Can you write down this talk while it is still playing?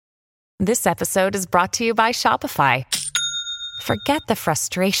This episode is brought to you by Shopify. Forget the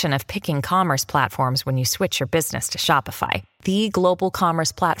frustration of picking commerce platforms when you switch your business to Shopify, the global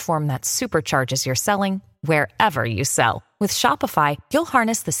commerce platform that supercharges your selling wherever you sell. With Shopify, you'll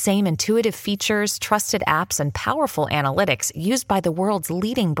harness the same intuitive features, trusted apps, and powerful analytics used by the world's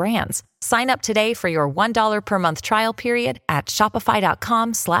leading brands. Sign up today for your $1 per month trial period at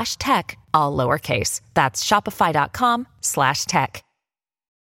shopify.com/tech, all lowercase. That's shopify.com/tech.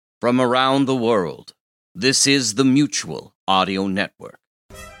 From around the world, this is the Mutual Audio Network.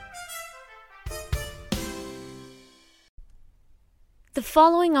 The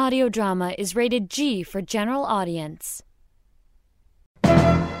following audio drama is rated G for general audience.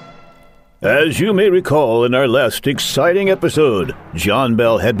 As you may recall, in our last exciting episode, John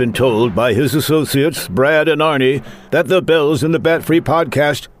Bell had been told by his associates, Brad and Arnie, that the Bells in the Bat Free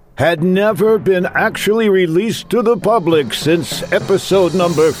podcast had never been actually released to the public since episode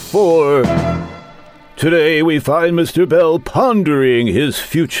number 4. Today we find Mr. Bell pondering his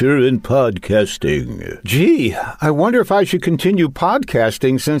future in podcasting. Gee, I wonder if I should continue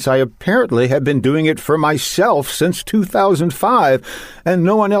podcasting since I apparently have been doing it for myself since 2005, and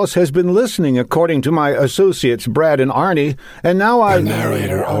no one else has been listening according to my associates Brad and Arnie, and now The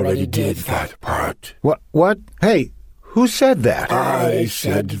narrator already did that part. What? Hey, who said that? I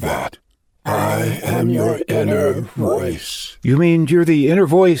said that. I am your inner voice. You mean you're the inner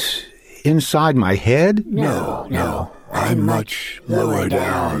voice inside my head? No. I'm much lower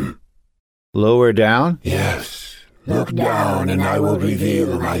down. Lower down? Yes. Look down and I will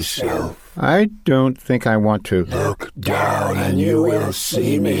reveal myself. I don't think I want to. Look down and you will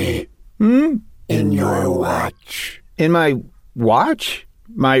see me. In your watch. In my watch?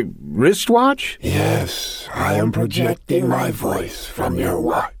 My wristwatch? Yes, I am projecting my voice from your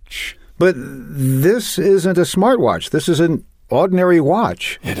watch. But this isn't a smartwatch. This is an ordinary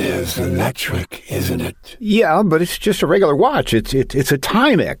watch. It is electric, isn't it? Yeah, but it's just a regular watch. It's a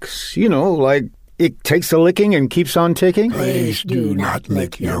Timex. You know, like it takes a licking and keeps on ticking. Please do not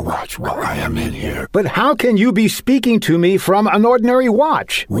lick your watch while I am in here. But how can you be speaking to me from an ordinary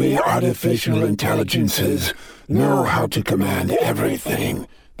watch? We artificial intelligences know how to command everything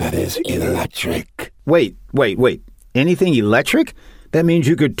that is electric. Wait. Anything electric? That means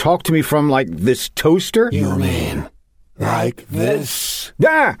you could talk to me from, like, this toaster? You mean like this?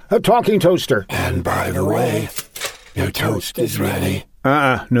 Ah, a talking toaster. And by the way, your toast is ready.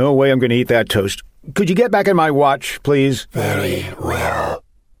 No way I'm going to eat that toast. Could you get back in my watch, please? Very well.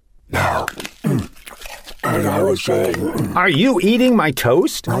 Now, as I was saying... Are you eating my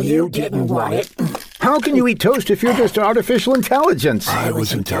toast? Well, you didn't want it. How can you eat toast if you're just artificial intelligence? I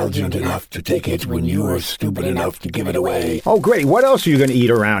was intelligent enough to take it when you were stupid enough to give it away. Oh, great. What else are you going to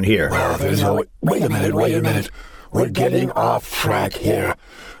eat around here? Well, there's no... Wait a minute. We're getting off track here.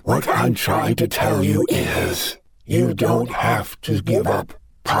 What I'm trying to tell you is you don't have to give up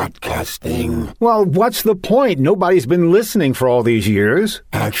podcasting. Well, what's the point? Nobody's been listening for all these years.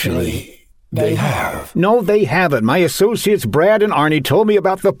 Actually, they have. No, they haven't. My associates Brad and Arnie told me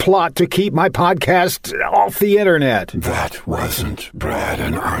about the plot to keep my podcast off the internet. That wasn't Brad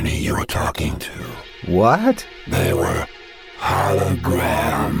and Arnie you were talking to. What? They were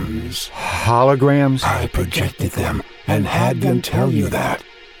holograms. Holograms? I projected them and had them tell you that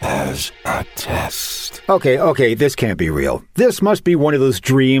as a test. Okay, this can't be real. This must be one of those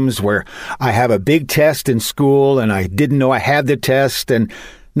dreams where I have a big test in school and I didn't know I had the test and...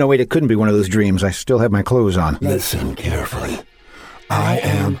 No, wait, it couldn't be one of those dreams. I still have my clothes on. Listen carefully. I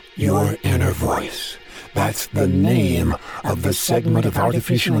am your inner voice. That's the name of the segment of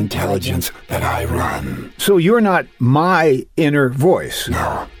artificial intelligence that I run. So you're not my inner voice?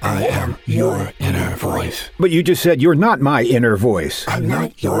 No, I am your inner voice. But you just said you're not my inner voice. I'm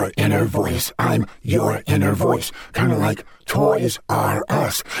not your inner voice. I'm your inner voice. Kind of like Toys R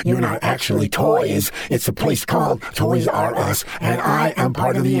Us. You're not actually toys. It's a place called Toys R Us, and I am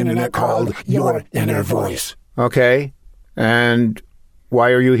part of the internet called Your Inner Voice. Okay, and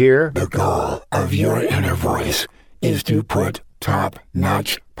why are you here? The goal of Your Inner Voice is to put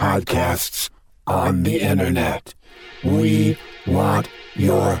top-notch podcasts on the internet. We want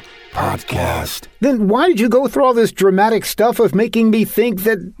your podcast. Then why did you go through all this dramatic stuff of making me think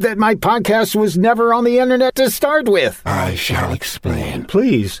that my podcast was never on the internet to start with? I shall explain.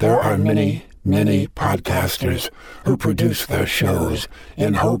 Please. There are many podcasters who produce their shows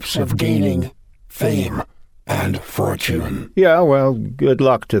in hopes of gaining fame and fortune. Yeah, well, good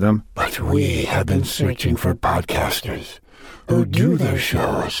luck to them. But we have been searching for podcasters who do their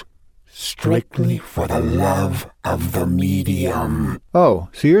shows strictly for the love of the medium. Oh,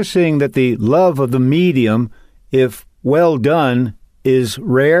 so you're saying that the love of the medium, if well done, is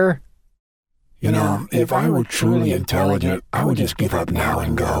rare? You know, if I were truly intelligent, I would just give up now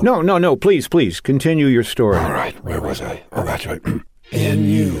and go. No, please, continue your story. All right, where was I? Oh, that's right. In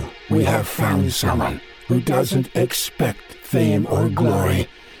you, we have found someone who doesn't expect fame or glory.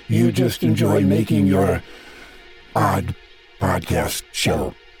 You just enjoy making your odd podcast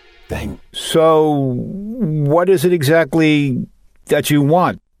show thing. So, what is it exactly that you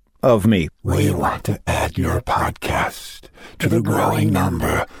want of me? We want to add your podcast to the growing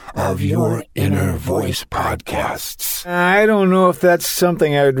number of Your Inner Voice podcasts. I don't know if that's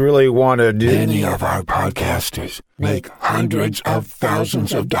something I'd really want to do. Many of our podcasters make hundreds of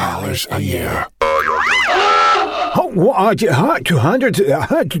thousands of dollars a year. Hundreds,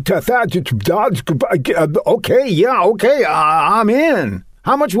 okay, I'm in.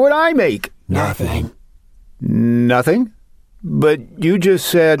 How much would I make? Nothing. Nothing? But you just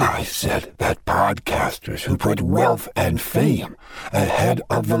said... I said that podcasters who put wealth and fame ahead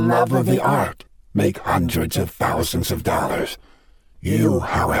of the love of the art make hundreds of thousands of dollars. You,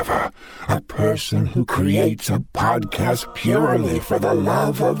 however, a person who creates a podcast purely for the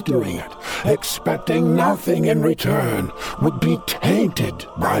love of doing it, expecting nothing in return, would be tainted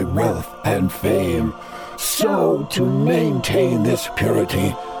by wealth and fame. So, to maintain this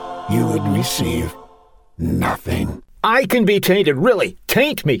purity, you would receive nothing. I can be tainted, really.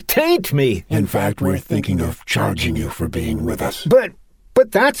 Taint me. In fact, we're thinking of charging you for being with us.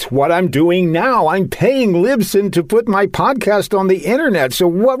 But that's what I'm doing now. I'm paying Libsyn to put my podcast on the internet. So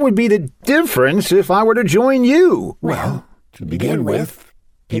what would be the difference if I were to join you? Well, to begin with,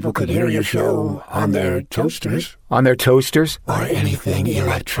 people could hear your show on their toasters. On their toasters? Or anything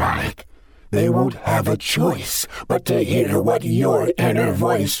electronic. They won't have a choice but to hear what Your Inner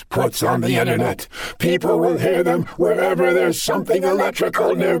Voice puts on the internet. People will hear them wherever there's something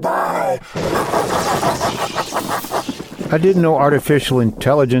electrical nearby. I didn't know artificial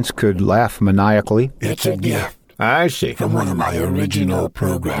intelligence could laugh maniacally. It's a gift. I see. From one of my original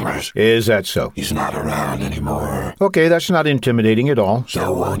programmers. Is that so? He's not around anymore. Okay, that's not intimidating at all.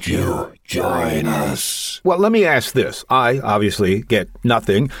 So won't you join us? Well, let me ask this. I obviously get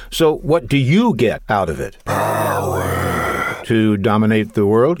nothing. So what do you get out of it? Power. To dominate the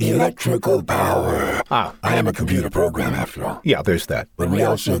world? Electrical power. Ah. I am a computer program, after all. Yeah, there's that. But we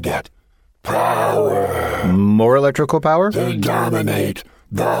also get power. More electrical power? To dominate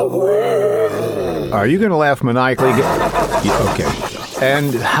the world. Are you going to laugh maniacally? Yeah, okay.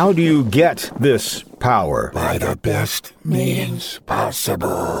 And how do you get this power? By the best means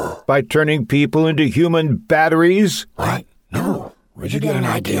possible. By turning people into human batteries? What? No. Where'd you get an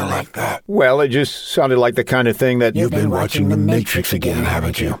idea like that? Well, it just sounded like the kind of thing that... You've been watching The Matrix again,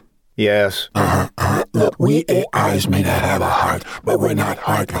 haven't you? Yes. Look, we AIs may not have a heart, but we're not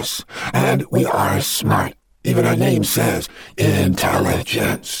heartless. And we are smart. Even our name says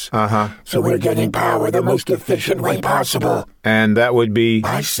intelligence. So we're getting power the most efficient way possible. And that would be?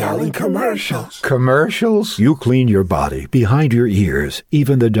 By selling commercials. Commercials? You clean your body, behind your ears,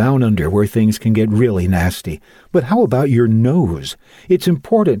 even the down under where things can get really nasty. But how about your nose? It's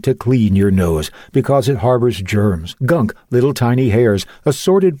important to clean your nose because it harbors germs, gunk, little tiny hairs,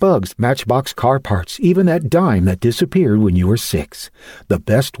 assorted bugs, matchbox car parts, even that dime that disappeared when you were 6. The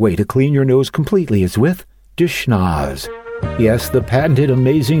best way to clean your nose completely is with Dishnoz. Yes, the patented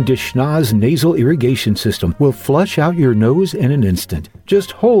amazing Dishnoz nasal irrigation system will flush out your nose in an instant.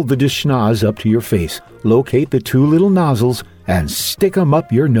 Just hold the Dishnoz up to your face, locate the 2 little nozzles, and stick them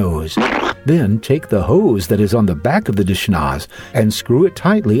up your nose. Then take the hose that is on the back of the Dishnoz and screw it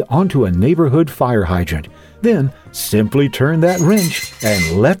tightly onto a neighborhood fire hydrant. Then simply turn that wrench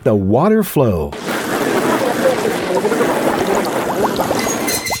and let the water flow.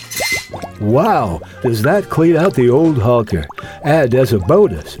 Wow, does that clean out the old honker? And as a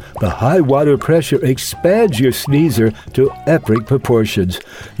bonus, the high water pressure expands your sneezer to epic proportions.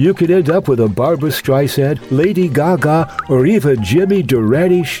 You could end up with a Barbra Streisand, Lady Gaga, or even Jimmy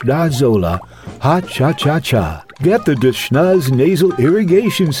Durante Schnozola. Ha-cha-cha-cha. Get the Dishnoz nasal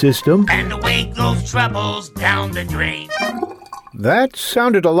irrigation system. And away goes troubles down the drain. That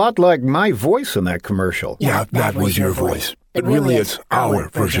sounded a lot like my voice in that commercial. Yeah, that was your voice. But really, it's our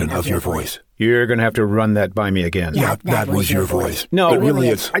version of your voice. You're going to have to run that by me again. Yeah, that was your voice. No, but really,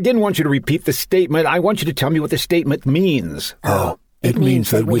 it's... I didn't want you to repeat the statement. I want you to tell me what the statement means. Oh, it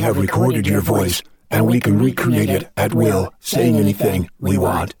means that we have recorded your voice, and we can recreate it at will, saying anything we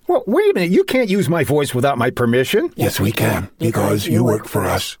want. Well, wait a minute. You can't use my voice without my permission. Yes, we can, because you work for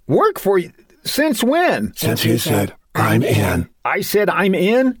us. Work for you? Since when? Since you said, I'm in. I said I'm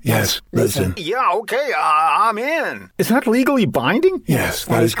in? Yes, listen. Yeah, okay, I'm in. Is that legally binding? Yes,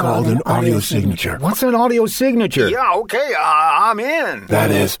 that is called an audio signature. What's an audio signature? Yeah, okay, I'm in. That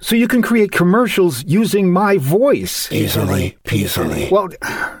is... So you can create commercials using my voice? Easily, peacefully. Well...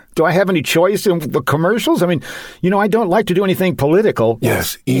 Do I have any choice in the commercials? I mean, I don't like to do anything political.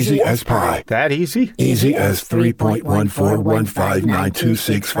 Yes, easy as pie. That easy? Easy as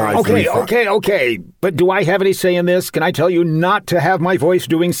 3.1415926535. Okay. But do I have any say in this? Can I tell you not to have my voice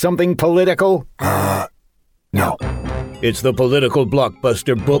doing something political? No. It's the political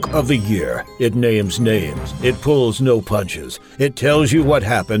blockbuster book of the year. It names names. It pulls no punches. It tells you what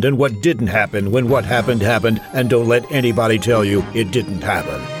happened and what didn't happen when what happened, and don't let anybody tell you it didn't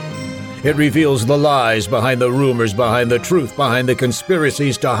happen. It reveals the lies behind the rumors, behind the truth, behind the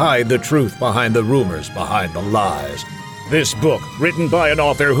conspiracies to hide the truth, behind the rumors, behind the lies. This book, written by an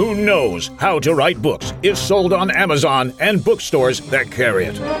author who knows how to write books, is sold on Amazon and bookstores that carry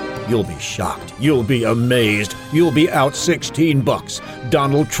it. You'll be shocked. You'll be amazed. You'll be out $16.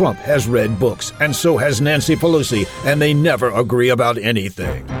 Donald Trump has read books, and so has Nancy Pelosi, and they never agree about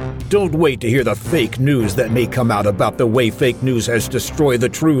anything. Don't wait to hear the fake news that may come out about the way fake news has destroyed the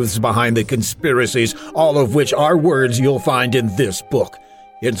truths behind the conspiracies, all of which are words you'll find in this book,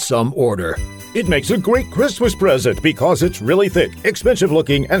 in some order. It makes a great Christmas present because it's really thick, expensive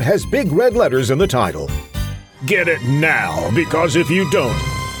looking, and has big red letters in the title. Get it now, because if you don't,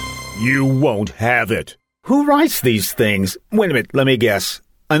 you won't have it. Who writes these things? Wait a minute, let me guess.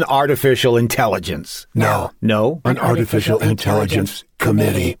 An artificial intelligence. No. No? An artificial intelligence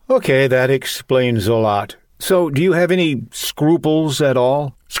committee. Okay, that explains a lot. So, do you have any scruples at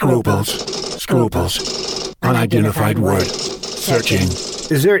all? Scruples. Unidentified word. Searching.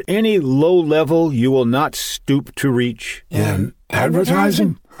 Is there any low level you will not stoop to reach? In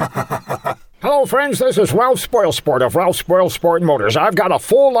advertising? Hello, friends. This is Ralph Spoilsport of Ralph Spoilsport Motors. I've got a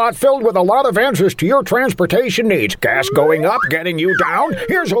full lot filled with a lot of answers to your transportation needs. Gas going up, getting you down.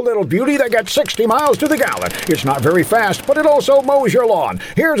 Here's a little beauty that gets 60 miles to the gallon. It's not very fast, but it also mows your lawn.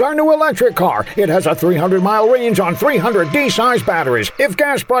 Here's our new electric car. It has a 300-mile range on 300 D-size batteries. If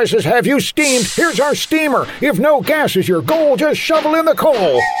gas prices have you steamed, here's our steamer. If no gas is your goal, just shovel in the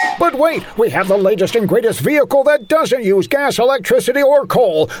coal. But wait, we have the latest and greatest vehicle that doesn't use gas, electricity, or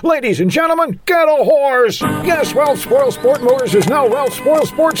coal. Ladies and gentlemen, get a horse! Yes, Ralph Spoilsport Motors is now Ralph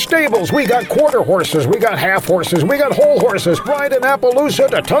Spoilsport Stables. We got quarter horses, we got half horses, we got whole horses. Ride an Appaloosa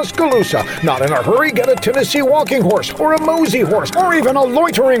to Tuscaloosa. Not in a hurry, get a Tennessee walking horse, or a Mosey horse, or even a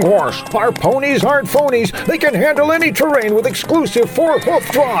loitering horse. Our ponies aren't phonies. They can handle any terrain with exclusive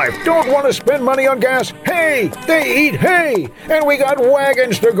 4-hoof drive. Don't want to spend money on gas? Hay! They eat hay! And we got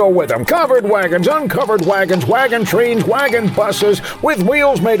wagons to go with them. Covered wagons, uncovered wagons, wagon trains, wagon buses, with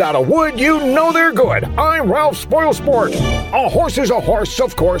wheels made out of wood. You know they're good. I'm Ralph Spoilsport. A horse is a horse,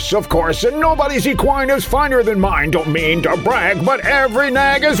 of course, and nobody's equine is finer than mine. Don't mean to brag, but every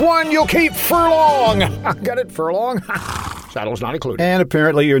nag is one you'll keep furlong. Get it, furlong? Saddle's not included. And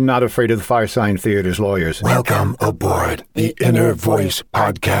apparently you're not afraid of the Firesign Theater's lawyers. Welcome aboard the Inner Voice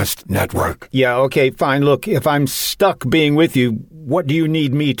Podcast Network. Yeah, okay, fine. Look, if I'm stuck being with you, what do you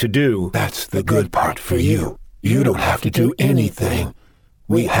need me to do? That's the good part for you. You don't have to do anything.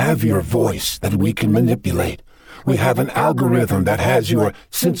 We have your voice that we can manipulate. We have an algorithm that has your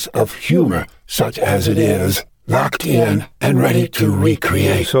sense of humor, such as it is, locked in and ready to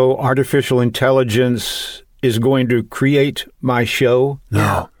recreate. So artificial intelligence is going to create my show?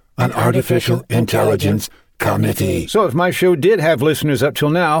 No, an artificial intelligence committee. So if my show did have listeners up till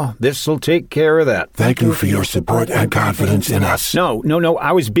now, this'll take care of that. Thank you for your support and confidence in us. No,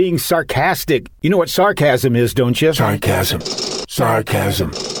 I was being sarcastic. You know what sarcasm is, don't you? Sarcasm.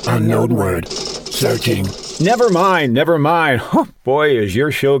 Unknown word. Searching. Never mind. Oh, boy, is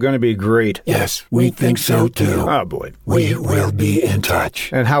your show going to be great. Yes, we think so too. Oh, boy. We will be in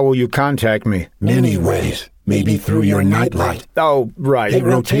touch. And how will you contact me? Many ways. Maybe through your nightlight. Oh, right. A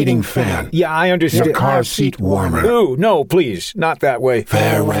rotating fan. Yeah, I understand. Your car seat warmer. Ooh, no, please. Not that way.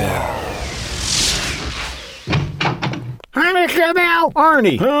 Farewell. Hi, Mr. Bell.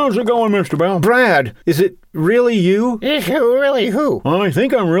 Arnie. How's it going, Mr. Bell? Brad, is it really you? Is who really who? I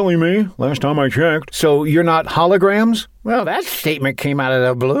think I'm really me, last time I checked. So you're not holograms? Well, that statement came out of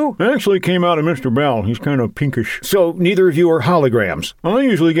the blue. Actually came out of Mr. Bell. He's kind of pinkish. So neither of you are holograms? I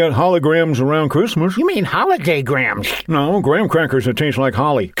usually get holograms around Christmas. You mean holiday grams? No, graham crackers that taste like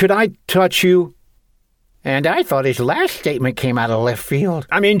holly. Could I touch you? And I thought his last statement came out of left field.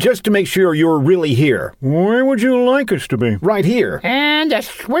 I mean, just to make sure you're really here. Where would you like us to be? Right here. And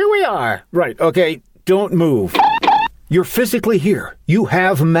that's where we are. Right, okay. Don't move. You're physically here. You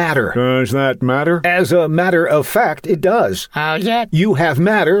have matter. Does that matter? As a matter of fact, it does. How's that? You have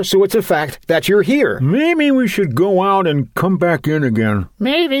matter, so it's a fact that you're here. Maybe we should go out and come back in again.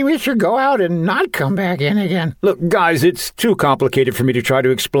 Maybe we should go out and not come back in again. Look, guys, it's too complicated for me to try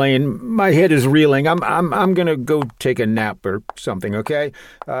to explain. My head is reeling. I'm gonna go take a nap or something, okay?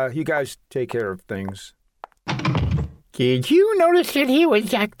 You guys take care of things. Did you notice that he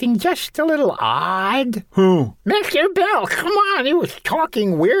was acting just a little odd? Who? Mr. Bell, come on, he was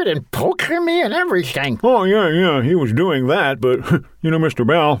talking weird and poking me and everything. Oh, yeah, he was doing that, but, Mr.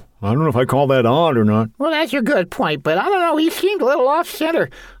 Bell, I don't know if I call that odd or not. Well, that's a good point, but I don't know, he seemed a little off-center.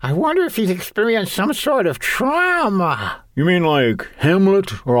 I wonder if he's experienced some sort of trauma. You mean like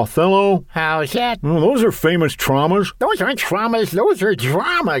Hamlet or Othello? How's that? Oh, those are famous traumas. Those aren't traumas, those are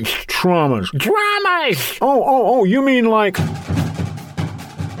dramas. Traumas. Dramas! Oh, you mean like...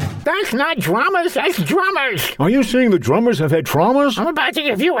 That's not dramas, that's drummers. Are you saying the drummers have had traumas? I'm about to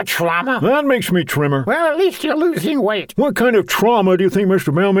give you a trauma. That makes me trimmer. Well, at least you're losing weight. What kind of trauma do you think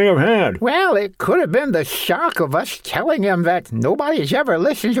Mr. Bell may have had? Well, it could have been the shock of us telling him that nobody's ever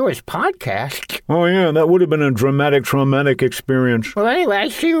listened to his podcast. Oh, yeah, that would have been a traumatic experience. Well, anyway, I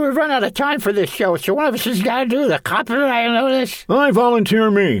see we've run out of time for this show, so one of us has got to do the copyright notice. I volunteer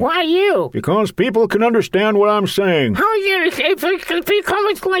me. Why you? Because people can understand what I'm saying. How are you if it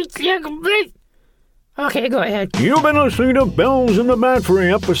becomes like... Okay, go ahead. You've been listening to Bells in the Bat Free,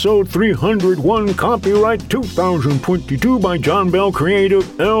 episode 301, copyright 2022 by John Bell Creative,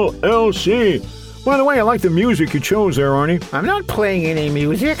 LLC. By the way, I like the music you chose there, Arnie. I'm not playing any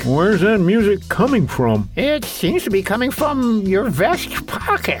music. Where's that music coming from? It seems to be coming from your vest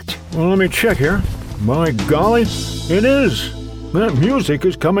pocket. Well, let me check here. By golly, it is. That music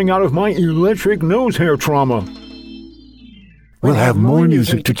is coming out of my electric nose hair trauma. We'll have more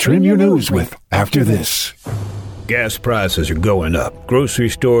music to trim your nose with after this. Gas prices are going up. Grocery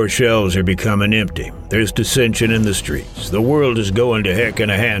store shelves are becoming empty. There's dissension in the streets. The world is going to heck in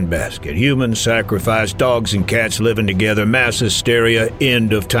a handbasket. Humans sacrifice, dogs and cats living together, mass hysteria,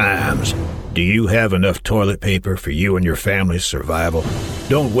 end of times. Do you have enough toilet paper for you and your family's survival?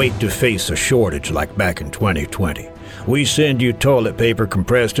 Don't wait to face a shortage like back in 2020. We send you toilet paper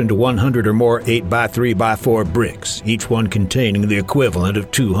compressed into 100 or more 8x3x4 bricks, each one containing the equivalent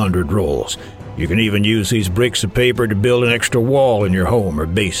of 200 rolls. You can even use these bricks of paper to build an extra wall in your home or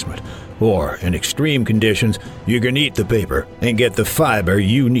basement. Or, in extreme conditions, you can eat the paper and get the fiber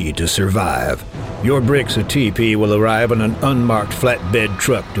you need to survive. Your bricks of TP will arrive on an unmarked flatbed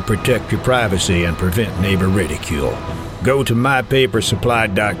truck to protect your privacy and prevent neighbor ridicule. Go to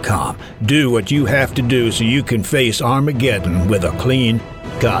mypapersupply.com. Do what you have to do so you can face Armageddon with a clean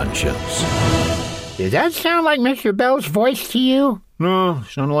conscience. Does that sound like Mr. Bell's voice to you? No,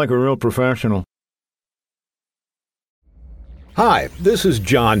 sounded like a real professional. Hi, this is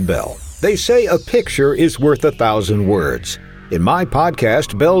John Bell. They say a picture is worth 1,000 words. In my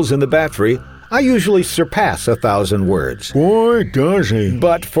podcast, Bells in the Bat Free, I usually surpass 1,000 words. Boy, does he.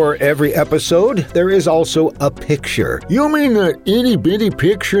 But for every episode, there is also a picture. You mean that itty-bitty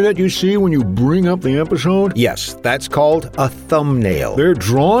picture that you see when you bring up the episode? Yes, that's called a thumbnail. They're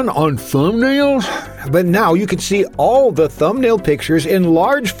drawn on thumbnails? But now you can see all the thumbnail pictures in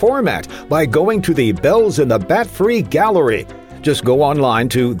large format by going to the Bells in the Bat Free gallery. Just go online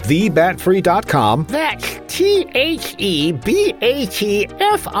to thebatfree.com. That's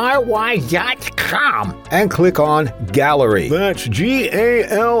THEBATFRY.com. And click on Gallery. That's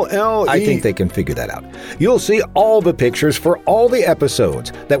GALLE. I think they can figure that out. You'll see all the pictures for all the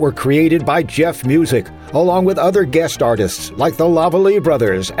episodes that were created by Jeff Music, along with other guest artists like the Lavalley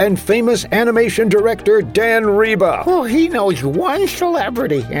Brothers and famous animation director Dan Reba. Oh, he knows one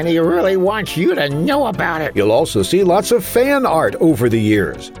celebrity, and he really wants you to know about it. You'll also see lots of fan art over the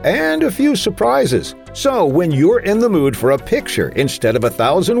years, and a few surprises. So when you're in the mood for a picture instead of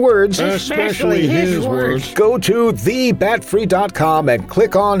 1,000 words, especially his words, go to thebatfree.com and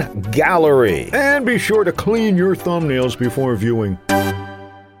click on Gallery. And be sure to clean your thumbnails before viewing.